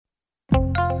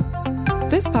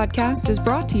This podcast is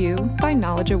brought to you by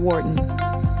Knowledge at Wharton.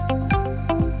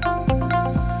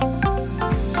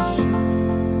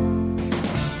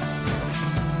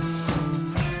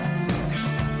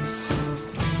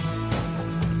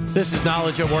 This is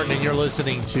Knowledge at Wharton, and you're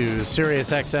listening to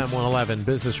Sirius XM 111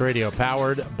 Business Radio,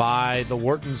 powered by the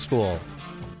Wharton School.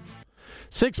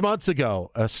 6 months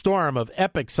ago, a storm of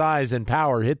epic size and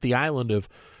power hit the island of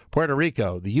Puerto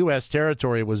Rico. The U.S.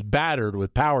 territory was battered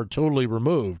with power totally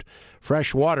removed,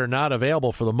 fresh water not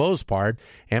available for the most part,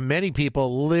 and many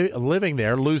people living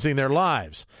there losing their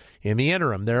lives. In the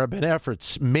interim, there have been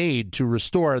efforts made to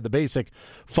restore the basic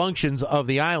functions of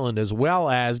the island as well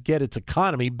as get its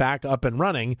economy back up and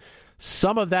running.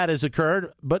 Some of that has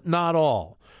occurred, but not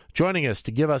all. Joining us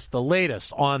to give us the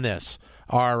latest on this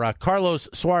are Carlos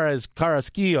Suarez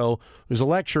Carrasquillo, who's a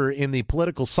lecturer in the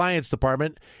Political Science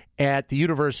Department at the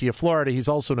University of Florida. He's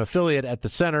also an affiliate at the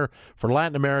Center for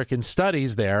Latin American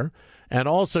Studies there. And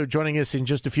also joining us in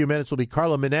just a few minutes will be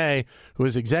Carla Minet, who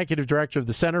is Executive Director of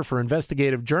the Center for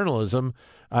Investigative Journalism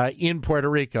in Puerto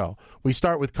Rico. We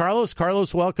start with Carlos.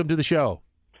 Carlos, welcome to the show.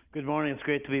 Good morning. It's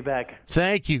great to be back.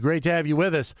 Thank you. Great to have you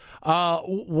with us.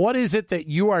 What is it that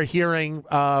you are hearing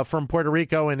from Puerto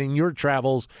Rico and in your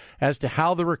travels as to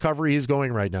how the recovery is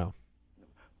going right now?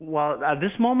 Well, at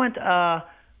this moment,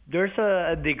 there's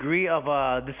a degree of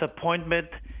disappointment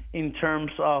in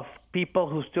terms of people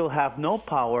who still have no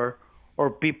power or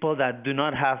people that do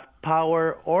not have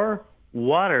power or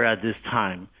water at this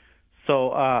time.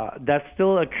 So that's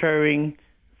still occurring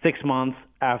 6 months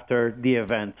after the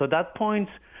event. So that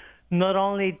points not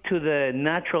only to the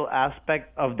natural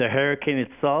aspect of the hurricane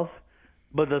itself,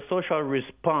 but the social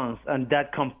response, and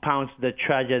that compounds the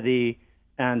tragedy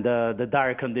and the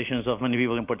dire conditions of many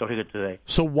people in Puerto Rico today.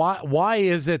 So why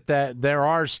is it that there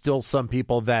are still some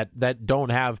people that don't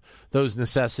have those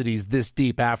necessities this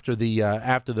deep after the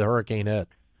hurricane hit?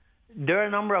 There are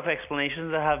a number of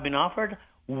explanations that have been offered.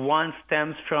 One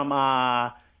stems from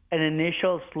an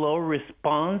initial slow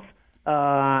response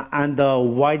and the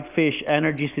Whitefish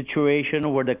energy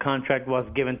situation where the contract was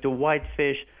given to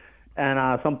Whitefish,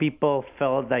 and some people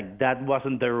felt like that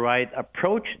wasn't the right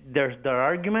approach. There's the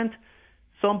argument.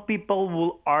 Some people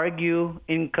will argue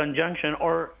in conjunction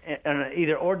or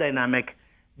either or dynamic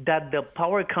that the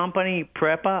power company,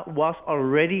 PREPA, was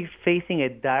already facing a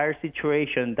dire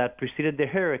situation that preceded the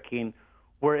hurricane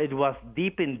where it was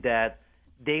deep in debt.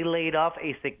 They laid off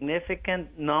a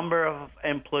significant number of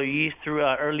employees through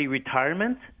early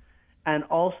retirement, and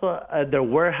also their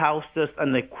warehouses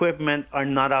and equipment are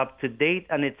not up to date,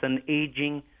 and it's an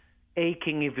aching,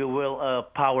 if you will,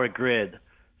 power grid.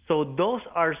 So those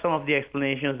are some of the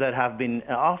explanations that have been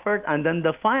offered. And then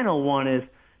the final one is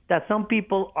that some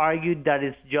people argue that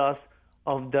it's just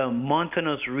of the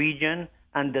mountainous region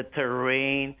and the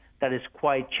terrain that is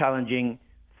quite challenging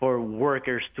for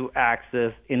workers to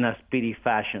access in a speedy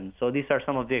fashion. So these are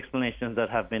some of the explanations that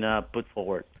have been put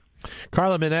forward.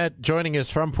 Carla Minet joining us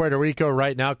from Puerto Rico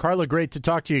right now. Carla, great to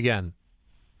talk to you again.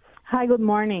 Hi, good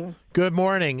morning. Good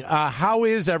morning. How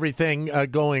is everything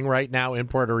going right now in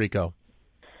Puerto Rico?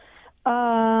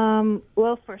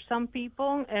 Well, for some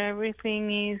people,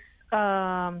 everything is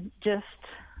just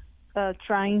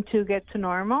trying to get to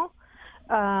normal.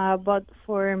 But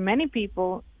for many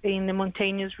people in the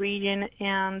mountainous region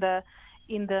and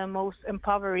in the most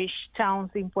impoverished towns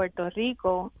in Puerto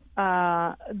Rico,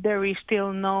 there is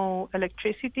still no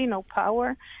electricity, no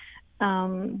power.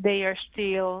 They are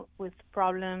still with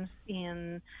problems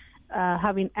in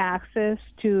having access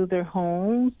to their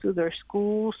homes, to their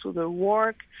schools, to their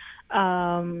work.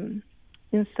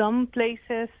 In some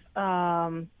places,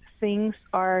 things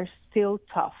are still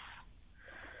tough.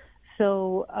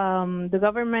 So the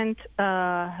government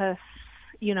has,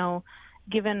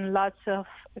 given lots of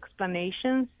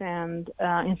explanations and,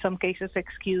 in some cases,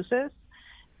 excuses.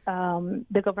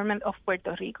 The government of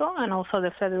Puerto Rico and also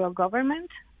the federal government.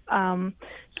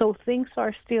 So things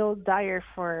are still dire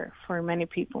for many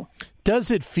people.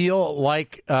 Does it feel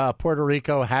like Puerto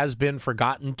Rico has been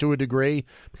forgotten to a degree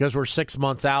because we're 6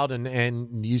 months out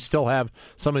and you still have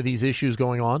some of these issues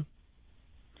going on?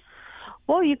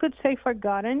 Well, you could say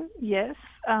forgotten, yes.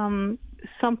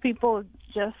 Some people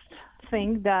just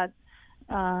think that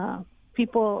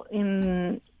people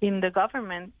in the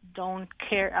government don't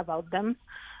care about them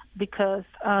because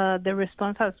the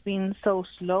response has been so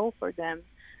slow for them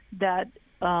that,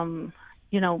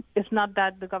 it's not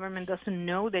that the government doesn't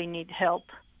know they need help,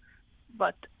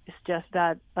 but it's just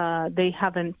that they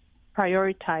haven't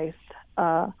prioritized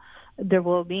their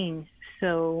well-being.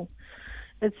 So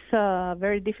it's a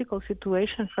very difficult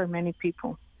situation for many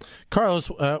people. Carlos,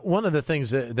 one of the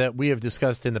things that we have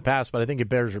discussed in the past, but I think it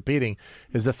bears repeating,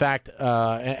 is the fact,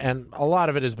 and a lot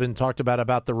of it has been talked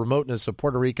about the remoteness of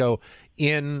Puerto Rico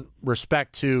in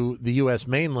respect to the U.S.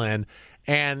 mainland.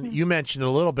 And you mentioned a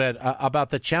little bit about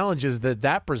the challenges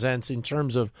that presents in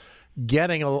terms of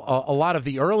getting a lot of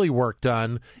the early work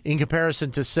done in comparison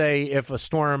to, say, if a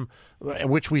storm,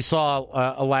 which we saw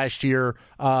last year,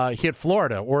 hit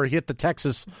Florida or hit the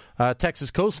Texas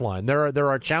coastline. There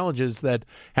are challenges that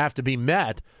have to be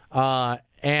met,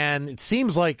 and it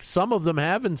seems like some of them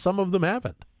have and some of them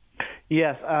haven't.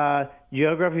 Yes,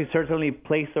 geography certainly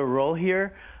plays a role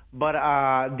here, but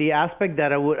the aspect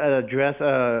that I would address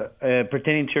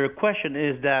pertaining to your question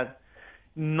is that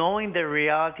knowing the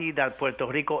reality that Puerto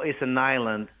Rico is an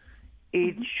island,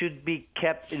 it should be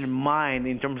kept in mind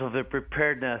in terms of the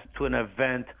preparedness to an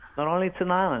event. Not only it's an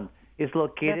island, it's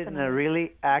located in a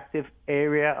really active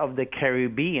area of the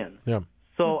Caribbean. Yeah.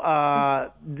 So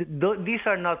these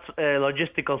are not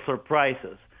logistical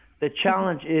surprises. The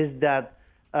challenge is that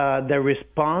the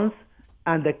response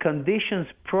and the conditions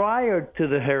prior to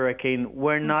the hurricane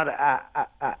were not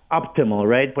optimal,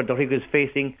 right? Puerto Rico is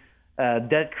facing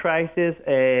debt crisis.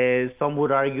 Some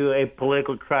would argue a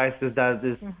political crisis that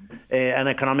is an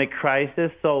economic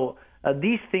crisis. So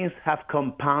these things have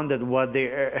compounded what the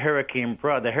hurricane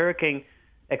brought. The hurricane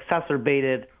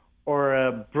exacerbated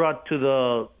or brought to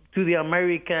the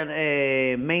American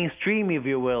mainstream, if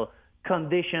you will,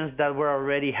 conditions that were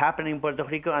already happening in Puerto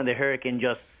Rico, and the hurricane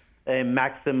just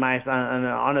maximized and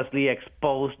honestly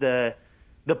exposed the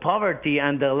poverty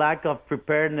and the lack of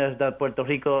preparedness that Puerto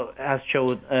Rico has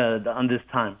showed on this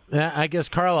time. I guess,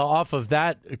 Carla, off of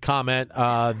that comment,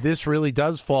 this really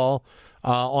does fall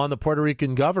on the Puerto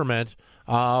Rican government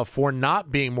for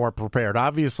not being more prepared.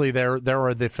 Obviously, there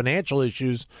are the financial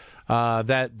issues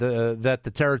that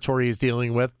the territory is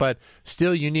dealing with, but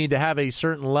still you need to have a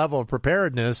certain level of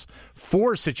preparedness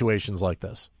for situations like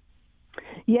this.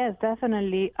 Yes,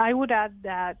 definitely. I would add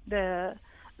that the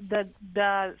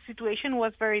situation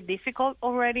was very difficult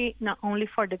already, not only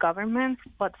for the government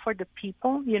but for the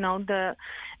people. You know, the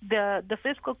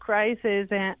fiscal crisis,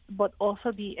 but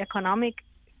also the economic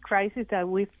crisis that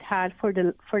we've had for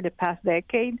the past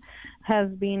decade has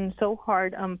been so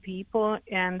hard on people,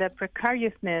 and the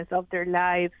precariousness of their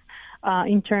lives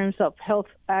in terms of health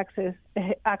access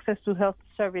to health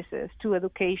services, to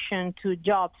education, to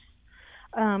jobs.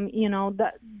 You know,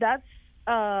 that's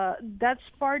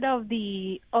part of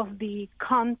the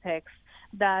context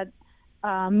that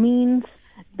means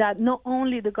that not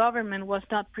only the government was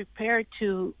not prepared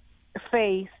to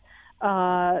face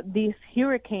this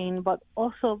hurricane, but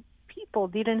also people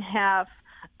didn't have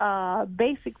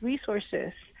basic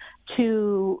resources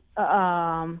to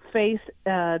face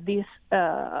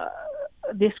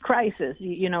this crisis,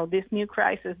 you know, this new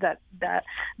crisis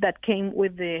that came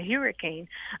with the hurricane.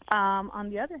 On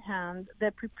the other hand,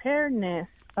 the preparedness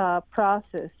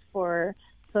process for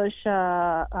such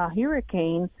a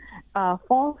hurricane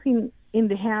falls in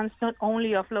the hands not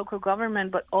only of local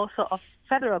government but also of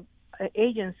federal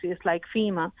agencies like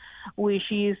FEMA,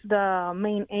 which is the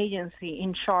main agency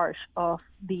in charge of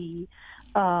the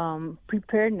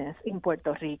preparedness in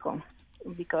Puerto Rico.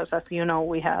 Because, as you know,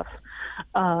 we have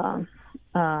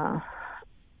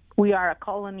we are a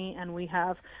colony, and we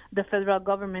have the federal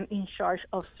government in charge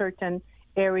of certain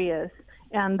areas,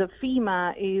 and the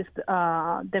FEMA is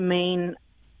the main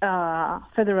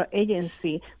federal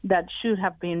agency that should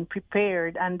have been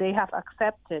prepared, and they have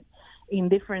accepted in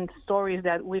different stories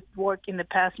that we've worked in the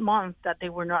past month that they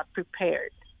were not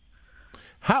prepared.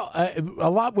 How a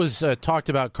lot was talked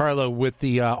about, Carlo, with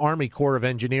the Army Corps of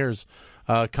Engineers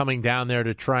coming down there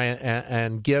to try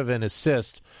and give and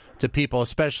assist to people,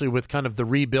 especially with kind of the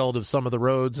rebuild of some of the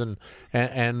roads and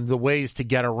the ways to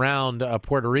get around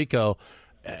Puerto Rico.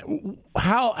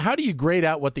 How do you grade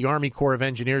out what the Army Corps of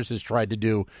Engineers has tried to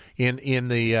do in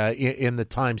the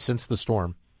time since the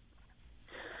storm?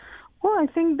 Well, I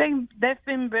think they've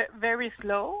been very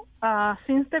slow.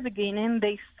 Since the beginning,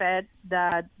 they said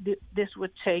that this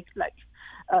would take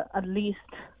at least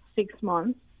 6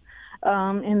 months,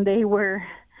 and they were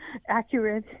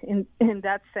accurate in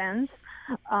that sense.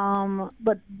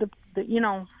 But you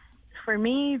know, for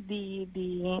me,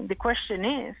 the question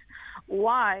is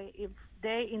why, if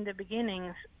they in the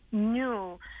beginnings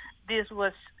knew this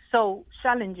was so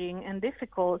challenging and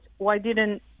difficult, why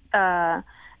didn't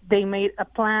they made a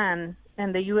plan,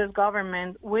 and the U.S.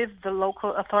 government with the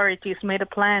local authorities made a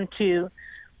plan to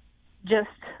just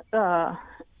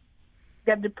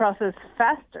get the process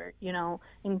faster, you know,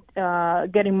 in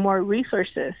getting more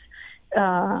resources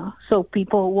so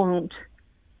people won't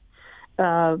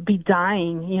be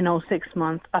dying, you know, 6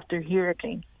 months after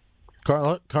hurricane.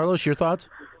 Carlos, your thoughts?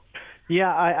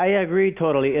 Yeah, I agree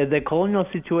totally. The colonial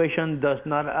situation does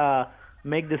not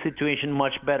make the situation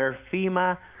much better.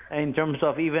 FEMA, in terms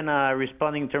of even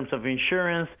responding in terms of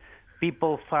insurance,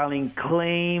 people filing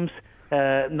claims,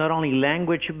 not only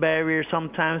language barriers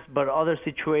sometimes, but other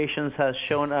situations has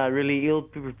shown a really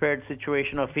ill-prepared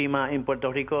situation of FEMA in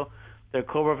Puerto Rico. The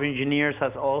Corps of Engineers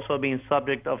has also been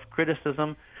subject of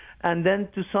criticism. And then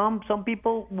to some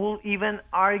people will even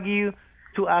argue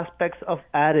to aspects of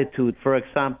attitude. For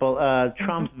example,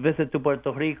 Trump's visit to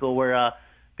Puerto Rico, where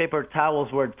paper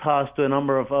towels were tossed to a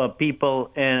number of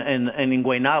people in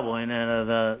Guaynabo, in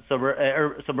the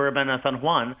suburban San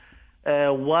Juan,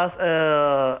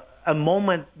 was a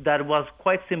moment that was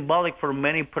quite symbolic for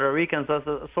many Puerto Ricans as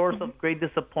a source of great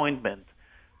disappointment.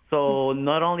 So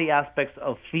not only aspects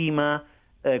of FEMA,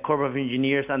 Corps of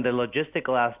Engineers, and the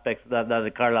logistical aspects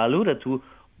that Carla alluded to,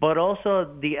 but also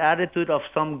the attitude of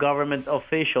some government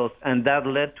officials, and that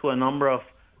led to a number of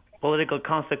political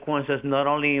consequences, not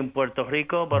only in Puerto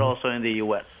Rico, but also in the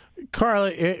U.S.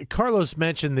 Carlos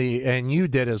mentioned and you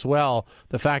did as well,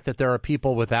 the fact that there are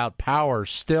people without power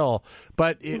still,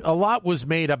 but a lot was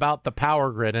made about the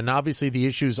power grid and obviously the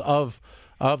issues of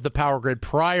the power grid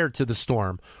prior to the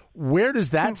storm. Where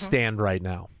does that stand right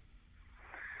now?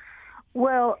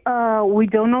 Well, we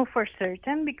don't know for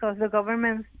certain because the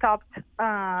government stopped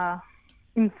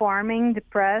informing the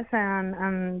press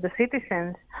and the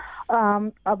citizens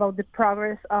about the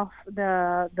progress of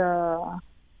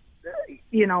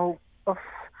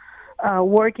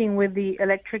working with the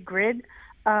electric grid.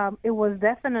 It was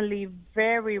definitely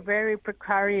very, very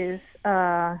precarious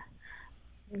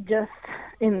just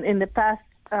in the past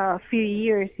few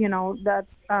years, that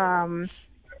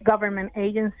government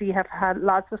agency have had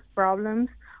lots of problems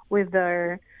with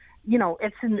their,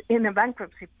 it's in a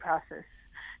bankruptcy process,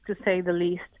 to say the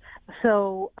least.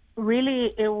 So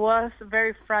really, it was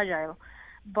very fragile.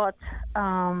 But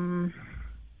the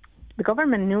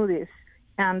government knew this,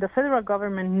 and the federal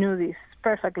government knew this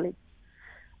perfectly.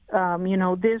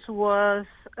 This was,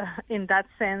 in that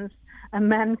sense, a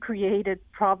man-created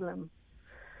problem.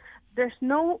 There's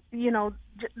no,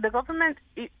 the government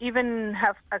even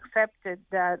have accepted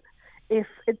that if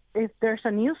there's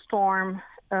a new storm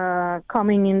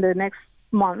coming in the next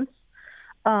months,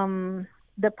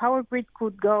 the power grid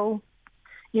could go,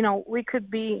 we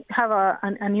could have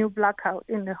a new blackout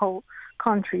in the whole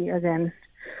country again.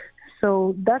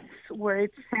 So that's where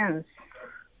it stands.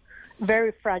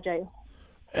 Very fragile.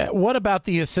 What about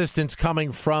the assistance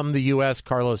coming from the U.S.,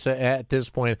 Carlos, at this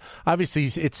point? Obviously,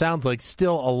 it sounds like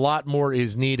still a lot more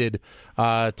is needed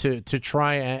to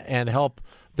try and help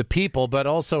the people, but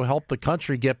also help the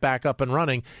country get back up and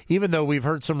running, even though we've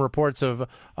heard some reports of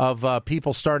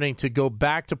people starting to go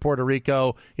back to Puerto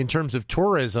Rico in terms of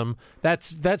tourism.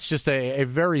 That's just a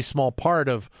very small part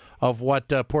of what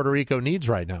Puerto Rico needs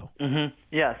right now. Mm-hmm.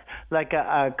 Yes. Like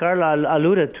Carla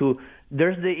alluded to,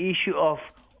 there's the issue of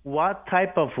what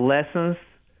type of lessons,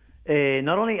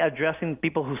 not only addressing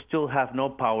people who still have no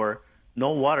power, no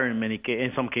water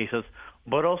in some cases,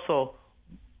 but also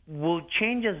will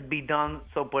changes be done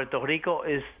so Puerto Rico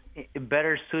is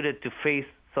better suited to face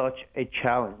such a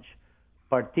challenge,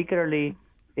 particularly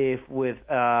if with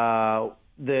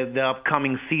the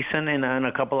upcoming season in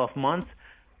a couple of months,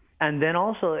 and then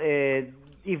also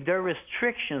if there are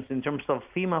restrictions in terms of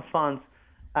FEMA funds,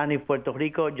 and if Puerto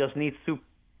Rico just needs to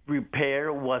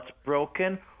repair what's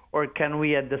broken, or can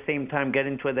we at the same time get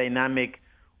into a dynamic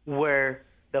where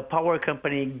the power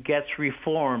company gets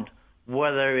reformed,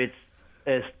 whether it's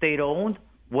state-owned,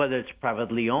 whether it's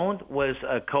privately owned, whether it's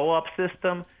a co-op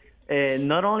system.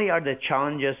 Not only are the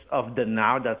challenges of the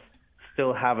now that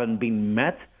still haven't been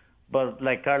met, but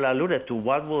like Carla alluded to,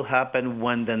 what will happen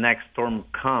when the next storm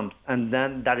comes? And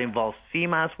then that involves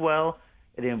FEMA as well.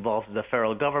 It involves the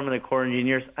federal government, the Corps of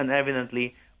Engineers, and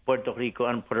evidently Puerto Rico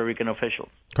and Puerto Rican officials.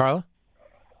 Carla?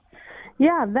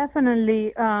 Yeah,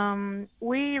 definitely.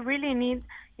 We really need,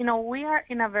 we are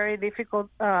in a very difficult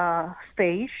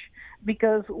stage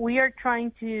because we are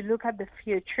trying to look at the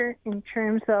future in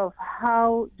terms of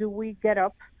how do we get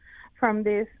up from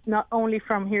this, not only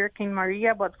from Hurricane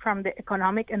Maria, but from the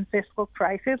economic and fiscal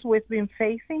crisis we've been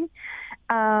facing.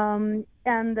 And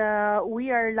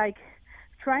we are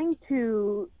trying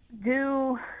to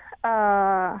do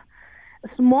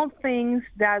small things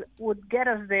that would get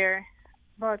us there,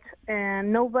 but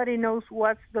nobody knows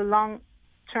what's the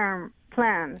long-term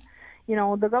plan.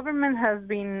 The government has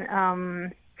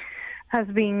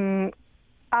been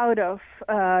out of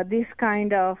this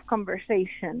kind of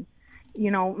conversation.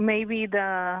 Maybe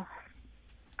the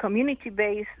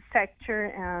community-based sector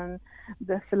and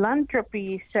the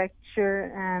philanthropy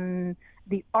sector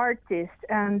the artists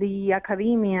and the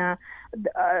academia.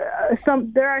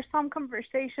 There are some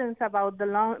conversations about the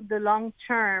long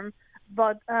term,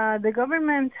 but the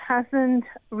government hasn't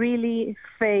really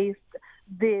faced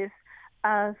this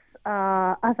as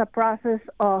a process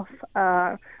of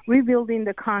rebuilding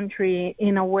the country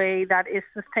in a way that is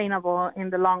sustainable in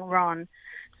the long run.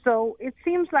 So it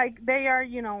seems like they are,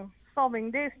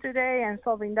 solving this today and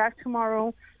solving that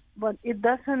tomorrow, but it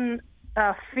doesn't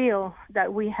feel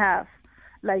that we have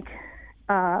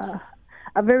a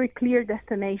very clear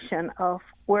destination of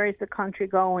where is the country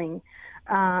going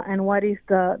and what is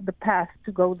the path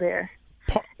to go there.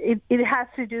 It has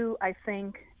to do, I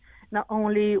think, not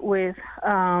only with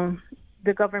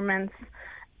the government's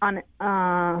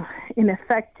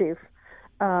ineffective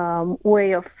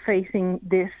way of facing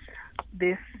this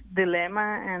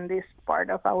dilemma and this part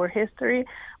of our history,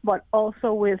 but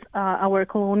also with our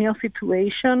colonial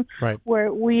situation, right,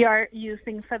 where we are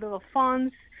using federal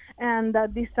funds and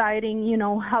deciding,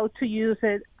 how to use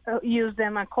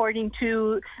them according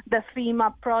to the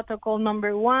FEMA Protocol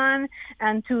number 1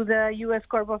 and to the U.S.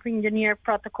 Corps of Engineers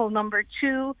Protocol number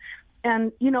 2.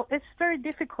 And, it's very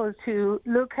difficult to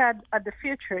look at the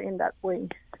future in that way.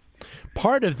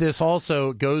 Part of this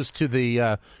also goes to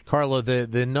the, Carla,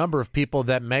 the number of people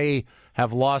that may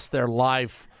have lost their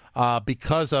life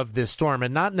because of this storm,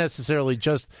 and not necessarily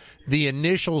just the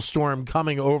initial storm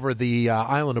coming over the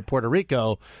island of Puerto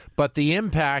Rico, but the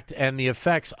impact and the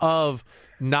effects of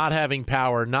not having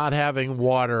power, not having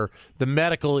water, the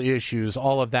medical issues,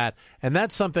 all of that. And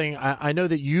that's something I know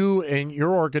that you and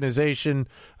your organization,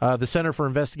 the Center for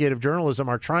Investigative Journalism,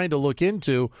 are trying to look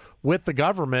into with the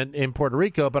government in Puerto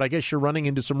Rico, but I guess you're running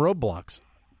into some roadblocks.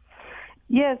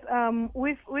 Yes,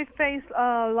 we've faced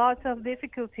lots of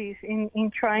difficulties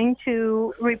in trying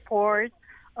to report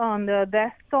on the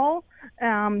death toll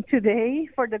today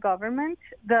for the government.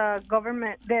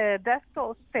 The death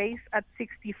toll stays at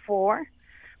 64,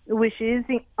 which is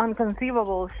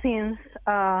inconceivable since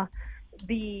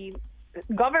the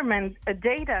government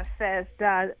data says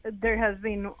that there has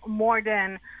been more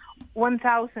than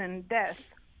 1,000 deaths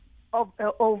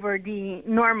over the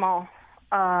normal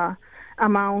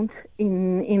amount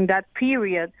in that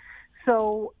period.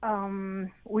 So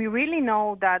we really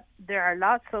know that there are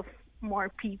lots of more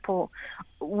people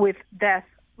with deaths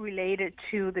related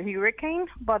to the hurricane,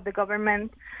 but the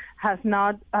government has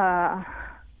not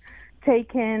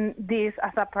taken this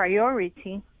as a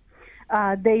priority.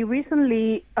 They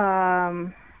recently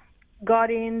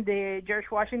got in the George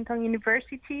Washington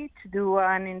University to do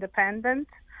an independent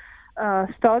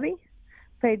study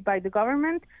paid by the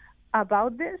government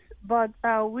about this, but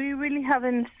we really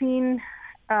haven't seen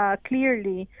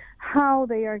clearly how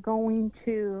they are going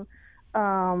to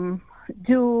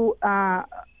do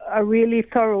a really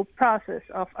thorough process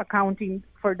of accounting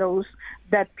for those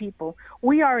dead people.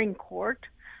 We are in court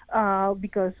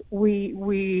because we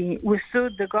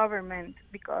sued the government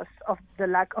because of the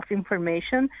lack of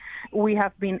information. We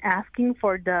have been asking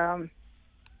for the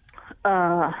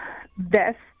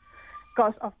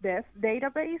cause of death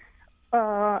database,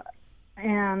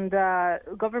 and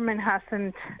government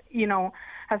hasn't,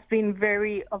 has been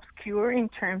very obscure in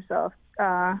terms of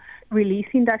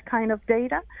releasing that kind of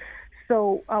data.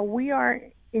 So we are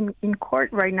in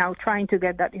court right now trying to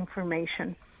get that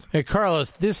information. Hey,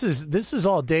 Carlos, this is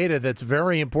all data that's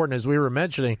very important, as we were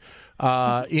mentioning,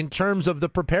 in terms of the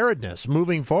preparedness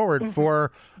moving forward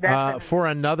for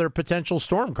another potential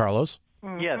storm, Carlos.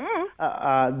 Yes.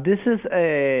 This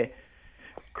is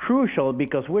crucial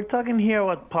because we're talking here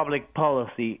about public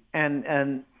policy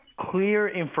and clear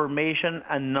information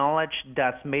and knowledge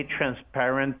that's made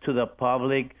transparent to the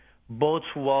public bodes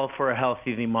well for a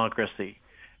healthy democracy.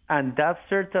 And that's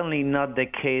certainly not the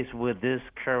case with this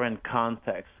current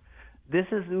context.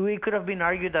 We could have been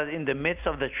argued that in the midst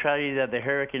of the tragedy that the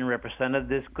hurricane represented,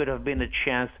 this could have been a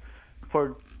chance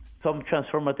for some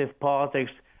transformative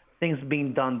politics, things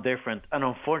being done different. And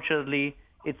unfortunately,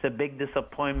 it's a big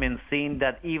disappointment seeing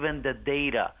that even the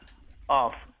data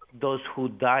of those who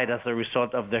died as a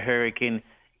result of the hurricane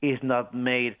is not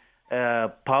made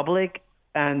public,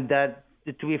 and that,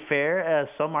 to be fair,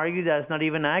 some argue that it's not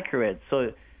even accurate.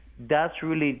 So that's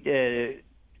really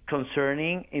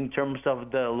concerning in terms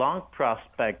of the long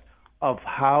prospect of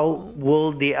how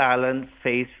will the island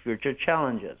face future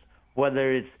challenges,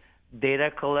 whether it's data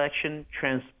collection,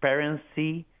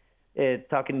 transparency,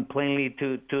 talking plainly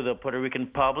to the Puerto Rican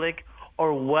public,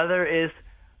 or whether it's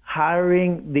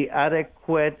hiring the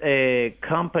adequate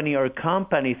company or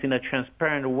companies in a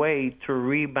transparent way to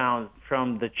rebound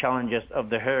from the challenges of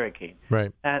the hurricane.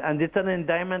 Right. And it's an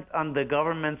indictment on the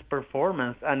government's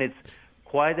performance, and it's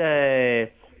quite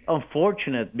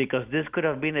unfortunate because this could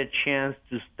have been a chance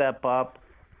to step up,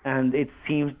 and it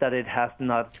seems that it has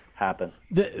not happened.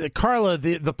 Carla,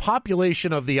 the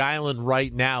population of the island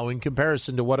right now in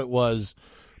comparison to what it was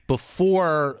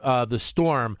before the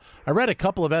storm, I read a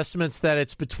couple of estimates that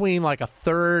it's between like a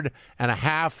third and a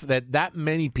half that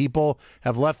many people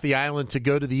have left the island to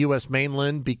go to the U.S.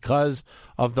 mainland because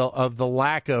of the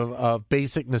lack of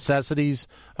basic necessities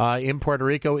in Puerto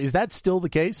Rico. Is that still the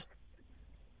case?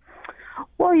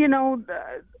 Well,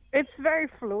 it's very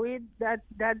fluid, that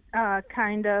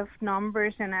kind of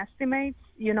numbers and estimates.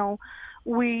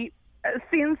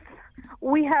 Since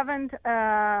we haven't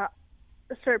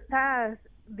surpassed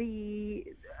the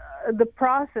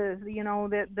process,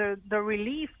 the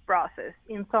relief process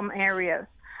in some areas,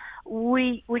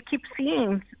 we keep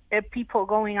seeing people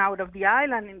going out of the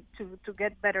island to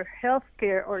get better health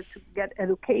care or to get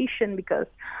education, because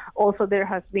also there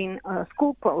has been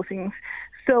school closings.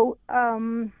 So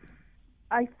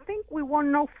I think we won't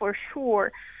know for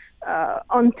sure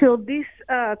until this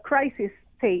crisis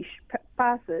stage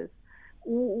passes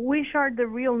which are the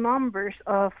real numbers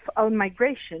of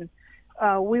migration.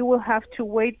 We will have to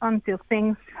wait until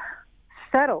things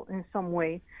settle in some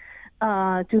way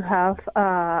to have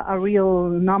a real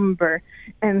number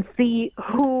and see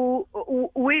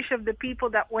which of the people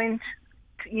that went,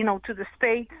 to the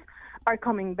States are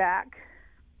coming back.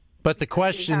 But the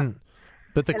question,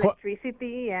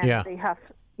 electricity and they have,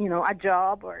 a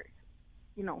job or,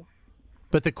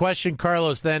 But the question,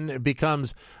 Carlos, then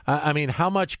becomes,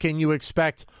 how much can you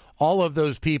expect all of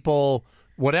those people,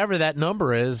 whatever that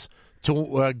number is,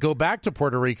 to go back to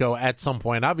Puerto Rico at some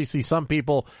point? Obviously, some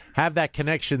people have that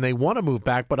connection. They want to move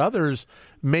back, but others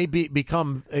may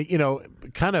become,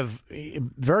 kind of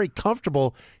very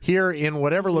comfortable here in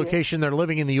whatever location they're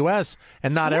living in the U.S.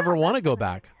 and not ever want to go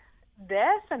back.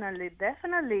 Definitely.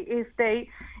 If they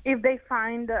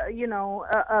find,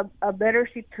 a better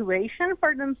situation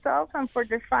for themselves and for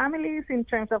their families in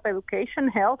terms of education,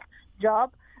 health,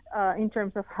 job, in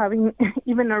terms of having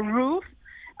even a roof,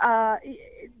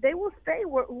 they will stay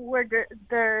where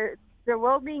their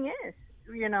well-being is,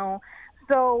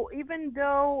 So even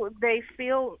though they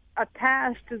feel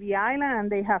attached to the island and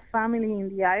they have family in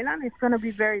the island, it's going to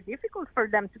be very difficult for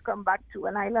them to come back to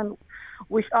an island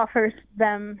which offers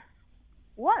them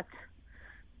what?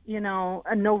 No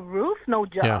roof, no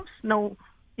jobs, no.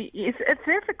 It's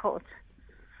difficult.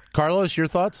 Carlos, your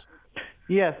thoughts?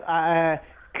 Yes,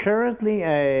 currently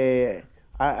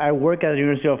I work at the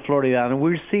University of Florida, and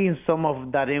we're seeing some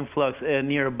of that influx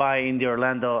nearby in the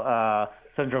Orlando,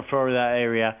 Central Florida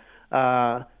area.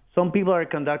 Some people are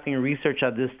conducting research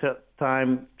at this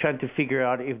time, trying to figure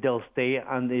out if they'll stay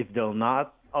and if they'll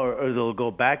not, or they'll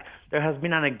go back. There has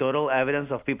been anecdotal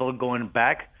evidence of people going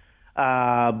back.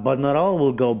 But not all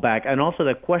will go back. And also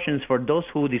the questions for those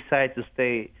who decide to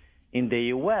stay in the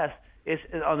U.S. is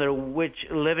under which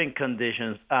living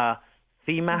conditions.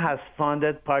 FEMA has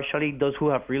funded partially those who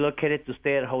have relocated to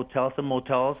stay at hotels and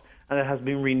motels, and it has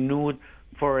been renewed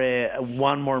for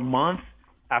one more month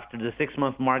after the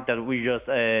 6-month mark that we just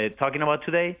talking about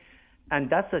today. And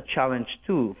that's a challenge,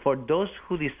 too. For those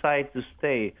who decide to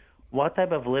stay, what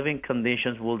type of living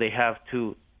conditions will they have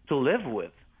to live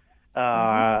with?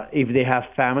 If they have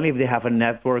family, if they have a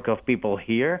network of people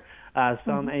here.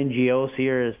 Some NGOs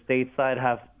here stateside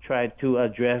have tried to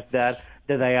address that.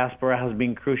 The diaspora has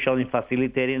been crucial in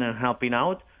facilitating and helping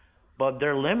out. But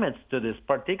there are limits to this,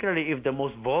 particularly if the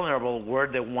most vulnerable were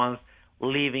the ones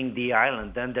leaving the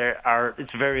island. Then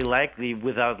it's very likely,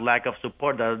 without lack of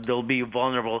support, that they'll be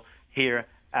vulnerable here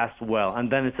as well. And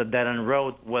then it's a dead-end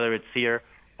road, whether it's here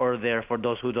or there, for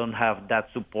those who don't have that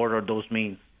support or those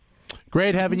means.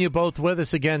 Great having you both with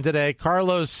us again today.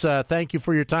 Carlos, thank you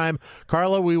for your time.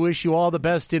 Carla, we wish you all the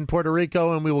best in Puerto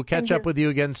Rico, and we will catch up with you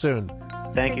again soon.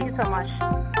 Thank you so much.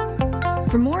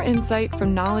 For more insight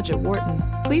from Knowledge at Wharton,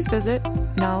 please visit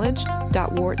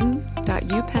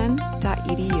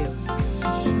knowledge.wharton.upenn.edu.